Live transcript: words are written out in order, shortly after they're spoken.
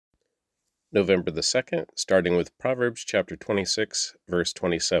November the 2nd, starting with Proverbs chapter 26, verse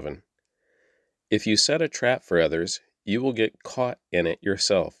 27. If you set a trap for others, you will get caught in it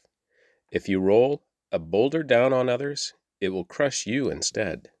yourself. If you roll a boulder down on others, it will crush you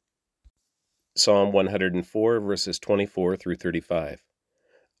instead. Psalm 104, verses 24 through 35.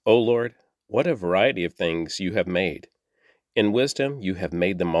 O Lord, what a variety of things you have made. In wisdom you have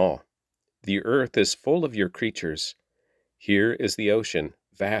made them all. The earth is full of your creatures. Here is the ocean,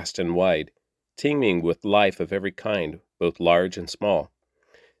 vast and wide, teeming with life of every kind, both large and small.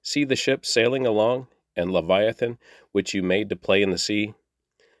 See the ships sailing along, and Leviathan, which you made to play in the sea.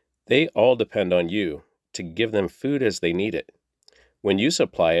 They all depend on you, to give them food as they need it. When you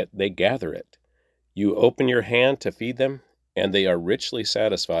supply it, they gather it. You open your hand to feed them, and they are richly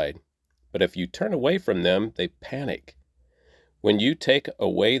satisfied. But if you turn away from them, they panic. When you take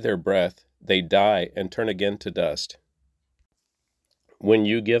away their breath, they die and turn again to dust. When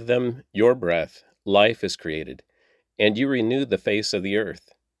you give them your breath, life is created, and you renew the face of the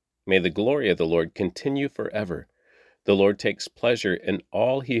earth. May the glory of the Lord continue forever. The Lord takes pleasure in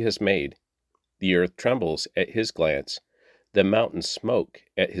all he has made. The earth trembles at his glance. The mountains smoke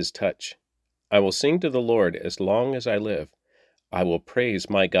at his touch. I will sing to the Lord as long as I live. I will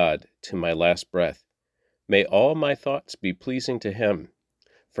praise my God to my last breath. May all my thoughts be pleasing to him,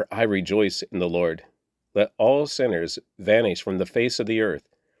 for I rejoice in the Lord. Let all sinners vanish from the face of the earth.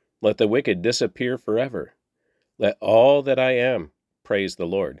 Let the wicked disappear forever. Let all that I am praise the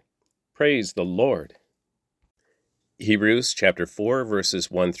Lord. Praise the Lord. Hebrews chapter 4,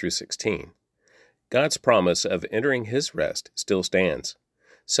 verses 1 through 16. God's promise of entering his rest still stands.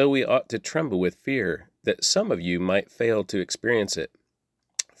 So we ought to tremble with fear that some of you might fail to experience it.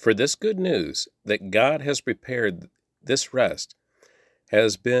 For this good news that God has prepared this rest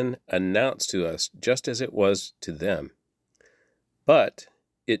has been announced to us just as it was to them. But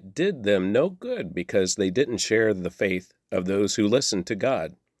it did them no good because they didn't share the faith of those who listened to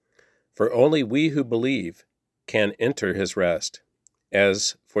God. For only we who believe can enter his rest.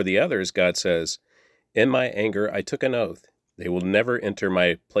 As for the others, God says, in my anger I took an oath, they will never enter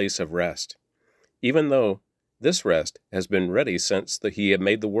my place of rest, even though this rest has been ready since he had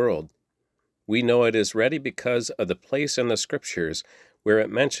made the world. We know it is ready because of the place in the Scriptures where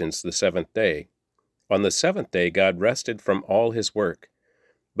it mentions the seventh day. On the seventh day God rested from all his work.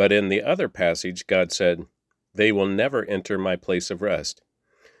 But in the other passage God said, they will never enter my place of rest.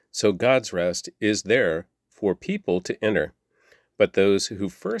 So God's rest is there for people to enter. But those who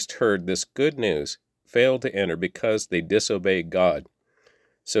first heard this good news failed to enter because they disobeyed God.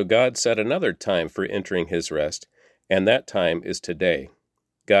 So God set another time for entering his rest, and that time is today.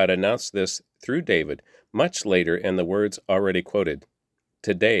 God announced this through David much later in the words already quoted.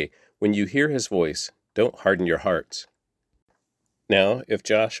 Today, when you hear his voice, don't harden your hearts. Now, if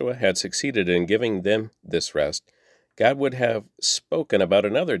Joshua had succeeded in giving them this rest, God would have spoken about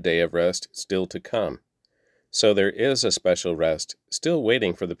another day of rest still to come. So there is a special rest still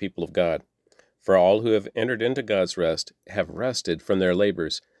waiting for the people of God. For all who have entered into God's rest have rested from their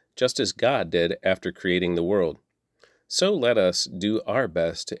labors, just as God did after creating the world. So let us do our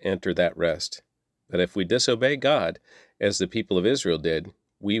best to enter that rest. But if we disobey God, as the people of Israel did,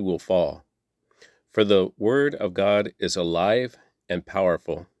 we will fall. For the word of God is alive and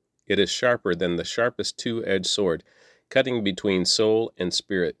powerful. It is sharper than the sharpest two-edged sword, cutting between soul and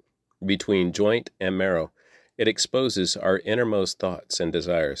spirit, between joint and marrow. It exposes our innermost thoughts and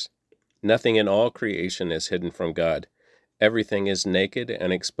desires. Nothing in all creation is hidden from God. Everything is naked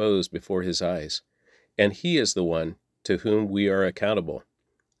and exposed before his eyes, and he is the one to whom we are accountable.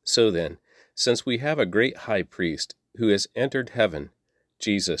 So then, since we have a great high priest who has entered heaven,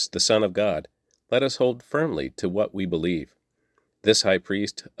 Jesus, the Son of God, let us hold firmly to what we believe. This high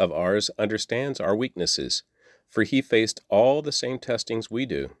priest of ours understands our weaknesses, for he faced all the same testings we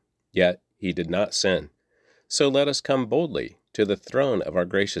do, yet he did not sin. So let us come boldly to the throne of our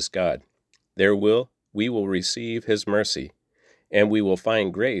gracious God. There we will receive his mercy, and we will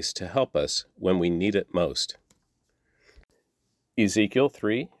find grace to help us when we need it most. Ezekiel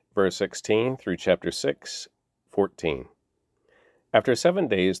 3, verse 16 through chapter 6, 14. After 7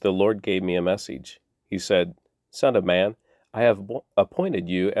 days the Lord gave me a message. He said, Son of man, I have appointed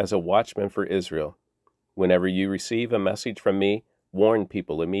you as a watchman for Israel. Whenever you receive a message from me, warn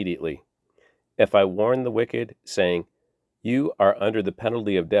people immediately. If I warn the wicked, saying, you are under the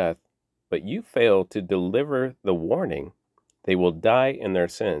penalty of death, but you fail to deliver the warning, they will die in their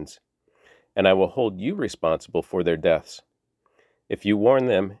sins, and I will hold you responsible for their deaths. If you warn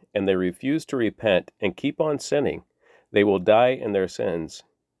them and they refuse to repent and keep on sinning, they will die in their sins,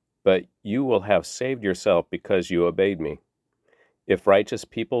 but you will have saved yourself because you obeyed me. If righteous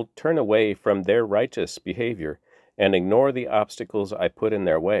people turn away from their righteous behavior and ignore the obstacles I put in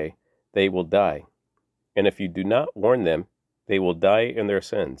their way, they will die. And if you do not warn them, they will die in their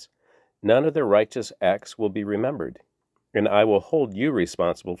sins. None of their righteous acts will be remembered, and I will hold you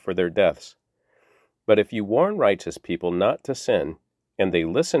responsible for their deaths. But if you warn righteous people not to sin, and they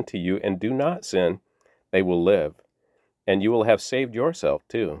listen to you and do not sin, they will live, and you will have saved yourself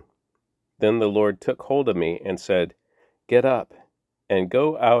too. Then the Lord took hold of me and said, Get up, and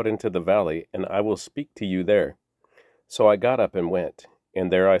go out into the valley, and I will speak to you there. So I got up and went,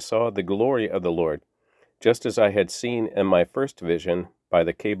 and there I saw the glory of the Lord, just as I had seen in my first vision by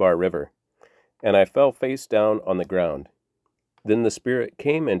the Kebar River. And I fell face down on the ground. Then the Spirit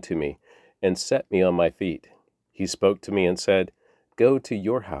came into me and set me on my feet. He spoke to me and said, Go to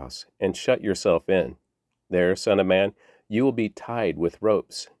your house and shut yourself in. There, son of man, you will be tied with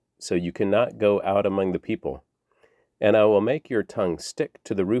ropes, so you cannot go out among the people. And I will make your tongue stick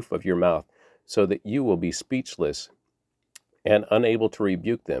to the roof of your mouth, so that you will be speechless and unable to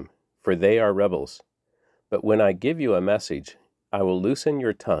rebuke them, for they are rebels. But when I give you a message, I will loosen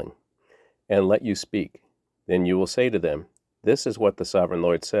your tongue and let you speak. Then you will say to them, This is what the Sovereign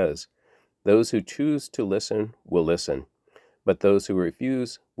Lord says. Those who choose to listen will listen, but those who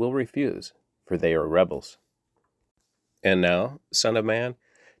refuse will refuse, for they are rebels. And now, son of man,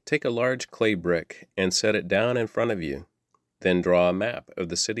 take a large clay brick and set it down in front of you. Then draw a map of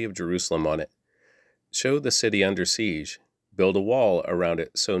the city of Jerusalem on it. Show the city under siege. Build a wall around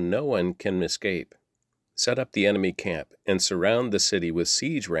it so no one can escape. Set up the enemy camp and surround the city with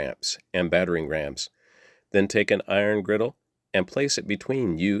siege ramps and battering rams. Then take an iron griddle and place it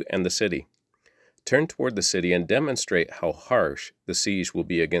between you and the city. Turn toward the city and demonstrate how harsh the siege will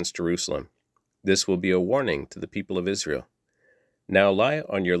be against Jerusalem. This will be a warning to the people of Israel. Now lie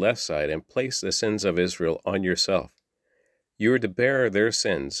on your left side and place the sins of Israel on yourself. You are to bear their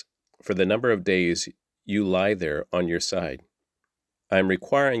sins for the number of days you lie there on your side. I am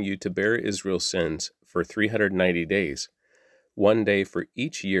requiring you to bear Israel's sins for 390 days, 1 day for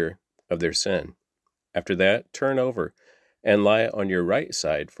each year of their sin. After that, turn over and lie on your right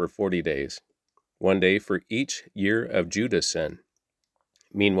side for 40 days, 1 day for each year of Judah's sin.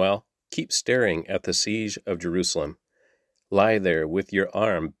 Meanwhile, keep staring at the siege of Jerusalem. Lie there with your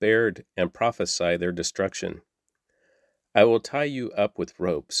arm bared and prophesy their destruction. I will tie you up with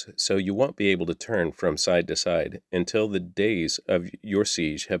ropes, so you won't be able to turn from side to side until the days of your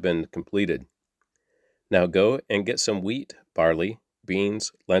siege have been completed. Now go and get some wheat, barley,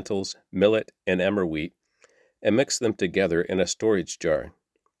 beans, lentils, millet, and emmer wheat, and mix them together in a storage jar.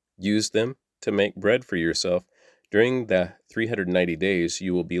 Use them to make bread for yourself during the 390 days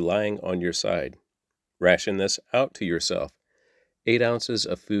you will be lying on your side. Ration this out to yourself, 8 ounces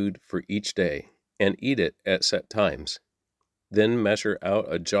of food for each day, and eat it at set times. Then measure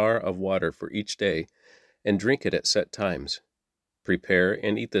out a jar of water for each day, and drink it at set times. Prepare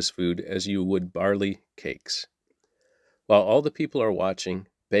and eat this food as you would barley cakes. While all the people are watching,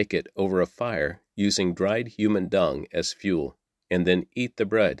 bake it over a fire using dried human dung as fuel, and then eat the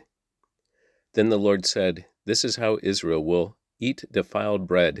bread. Then the Lord said, This is how Israel will eat defiled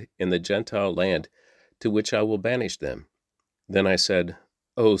bread in the Gentile land to which I will banish them. Then I said,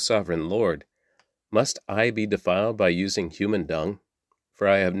 O Sovereign Lord, must I be defiled by using human dung? For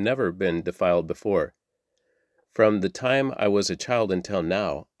I have never been defiled before. From the time I was a child until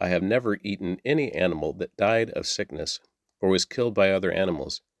now, I have never eaten any animal that died of sickness or was killed by other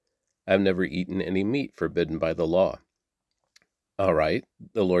animals. I have never eaten any meat forbidden by the law. All right,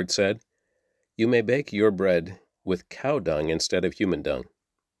 the Lord said, you may bake your bread with cow dung instead of human dung.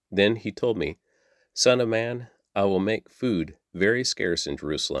 Then he told me, Son of man, I will make food very scarce in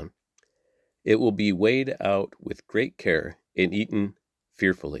Jerusalem. It will be weighed out with great care and eaten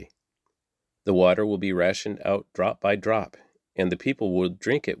fearfully. The water will be rationed out drop by drop, and the people will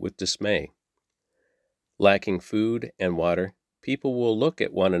drink it with dismay. Lacking food and water, people will look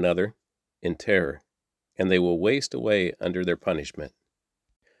at one another in terror, and they will waste away under their punishment.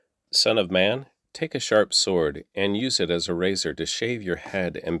 Son of man, take a sharp sword and use it as a razor to shave your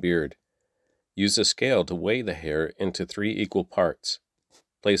head and beard. Use a scale to weigh the hair into 3 equal parts.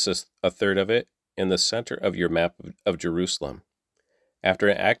 Place a third of it in the center of your map of Jerusalem. After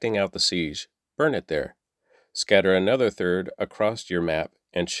acting out the siege, burn it there. Scatter another third across your map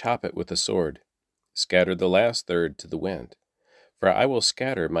and chop it with a sword. Scatter the last third to the wind, for I will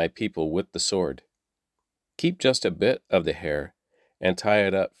scatter my people with the sword. Keep just a bit of the hair and tie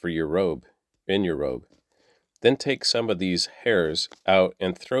it up in your robe. Then take some of these hairs out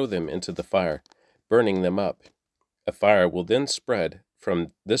and throw them into the fire, burning them up. A fire will then spread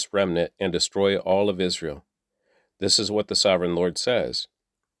from this remnant and destroy all of Israel. This is what the Sovereign Lord says.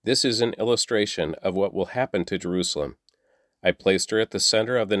 This is an illustration of what will happen to Jerusalem. I placed her at the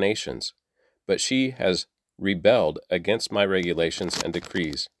center of the nations, but she has rebelled against my regulations and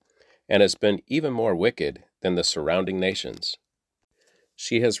decrees, and has been even more wicked than the surrounding nations.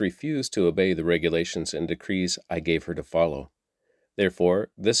 She has refused to obey the regulations and decrees I gave her to follow. Therefore,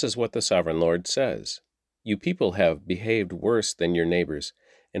 this is what the Sovereign Lord says. You people have behaved worse than your neighbors,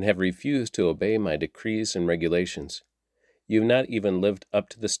 and have refused to obey my decrees and regulations. You have not even lived up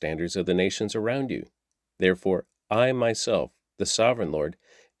to the standards of the nations around you. Therefore, I myself, the Sovereign Lord,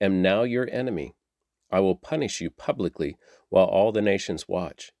 am now your enemy. I will punish you publicly while all the nations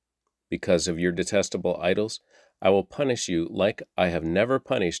watch. Because of your detestable idols, I will punish you like I have never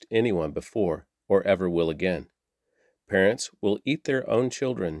punished anyone before or ever will again. Parents will eat their own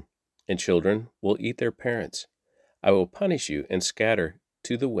children, and children will eat their parents. I will punish you and scatter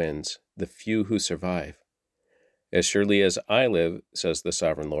to the winds the few who survive. As surely as I live, says the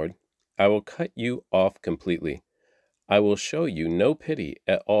Sovereign Lord, I will cut you off completely. I will show you no pity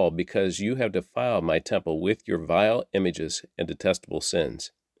at all because you have defiled my temple with your vile images and detestable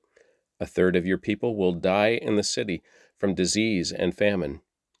sins. A third of your people will die in the city from disease and famine.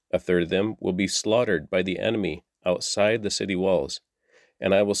 A third of them will be slaughtered by the enemy outside the city walls,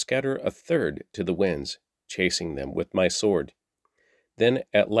 and I will scatter a third to the winds, chasing them with my sword. Then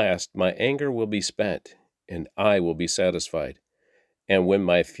at last my anger will be spent, and I will be satisfied. And when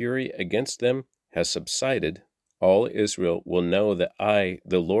my fury against them has subsided, all Israel will know that I,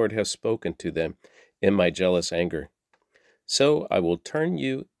 the Lord, have spoken to them in my jealous anger. So I will turn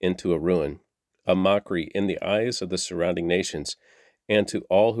you into a ruin, a mockery in the eyes of the surrounding nations, and to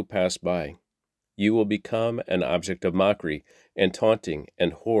all who pass by. You will become an object of mockery and taunting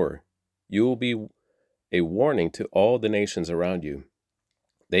and horror. You will be a warning to all the nations around you.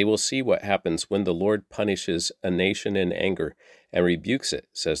 They will see what happens when the Lord punishes a nation in anger and rebukes it,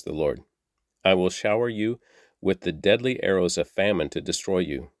 says the Lord. I will shower you with the deadly arrows of famine to destroy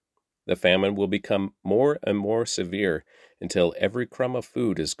you. The famine will become more and more severe until every crumb of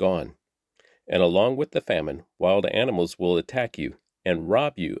food is gone. And along with the famine, wild animals will attack you and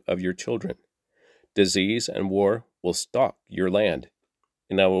rob you of your children. Disease and war will stalk your land,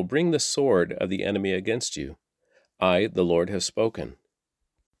 and I will bring the sword of the enemy against you. I, the Lord, have spoken.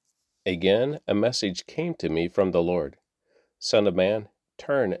 Again, a message came to me from the Lord. Son of man,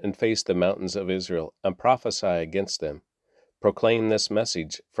 turn and face the mountains of Israel and prophesy against them. Proclaim this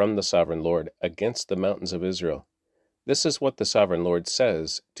message from the Sovereign Lord against the mountains of Israel. This is what the Sovereign Lord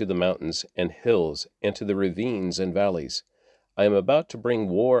says to the mountains and hills and to the ravines and valleys. I am about to bring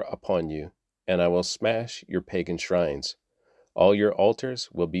war upon you, and I will smash your pagan shrines. All your altars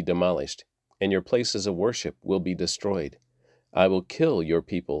will be demolished, and your places of worship will be destroyed. I will kill your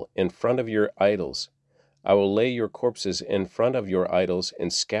people in front of your idols. I will lay your corpses in front of your idols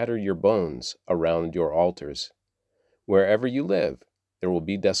and scatter your bones around your altars. Wherever you live, there will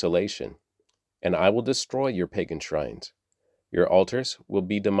be desolation, and I will destroy your pagan shrines. Your altars will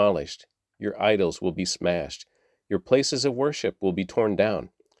be demolished, your idols will be smashed, your places of worship will be torn down,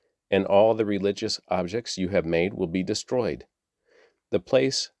 and all the religious objects you have made will be destroyed. The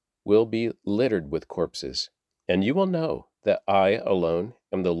place will be littered with corpses, and you will know that I alone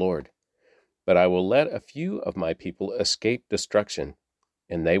am the Lord. But I will let a few of my people escape destruction,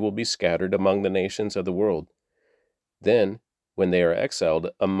 and they will be scattered among the nations of the world. Then, when they are exiled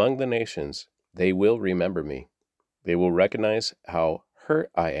among the nations, they will remember me. They will recognize how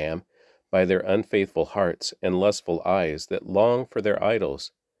hurt I am by their unfaithful hearts and lustful eyes that long for their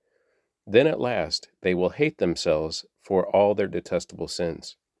idols. Then at last they will hate themselves for all their detestable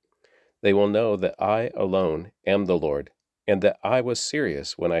sins. They will know that I alone am the Lord, and that I was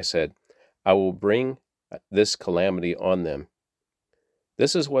serious when I said, I will bring this calamity on them.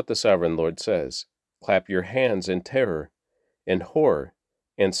 This is what the Sovereign Lord says. Clap your hands in terror, in horror,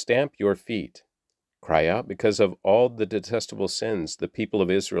 and stamp your feet. Cry out because of all the detestable sins the people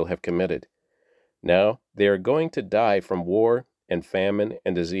of Israel have committed. Now they are going to die from war and famine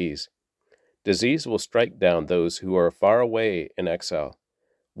and disease. Disease will strike down those who are far away in exile.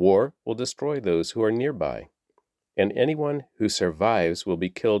 War will destroy those who are nearby, and anyone who survives will be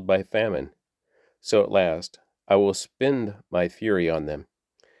killed by famine. So at last I will spend my fury on them.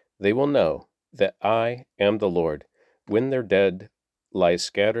 They will know that I am the Lord when their dead lie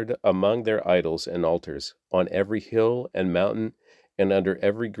scattered among their idols and altars, on every hill and mountain, and under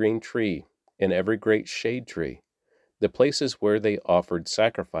every green tree, and every great shade tree, the places where they offered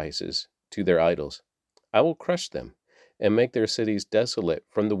sacrifices to their idols. I will crush them, and make their cities desolate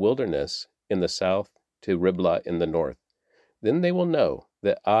from the wilderness in the south to Riblah in the north. Then they will know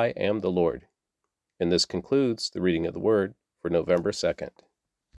that I am the Lord. And this concludes the reading of the Word for November 2nd.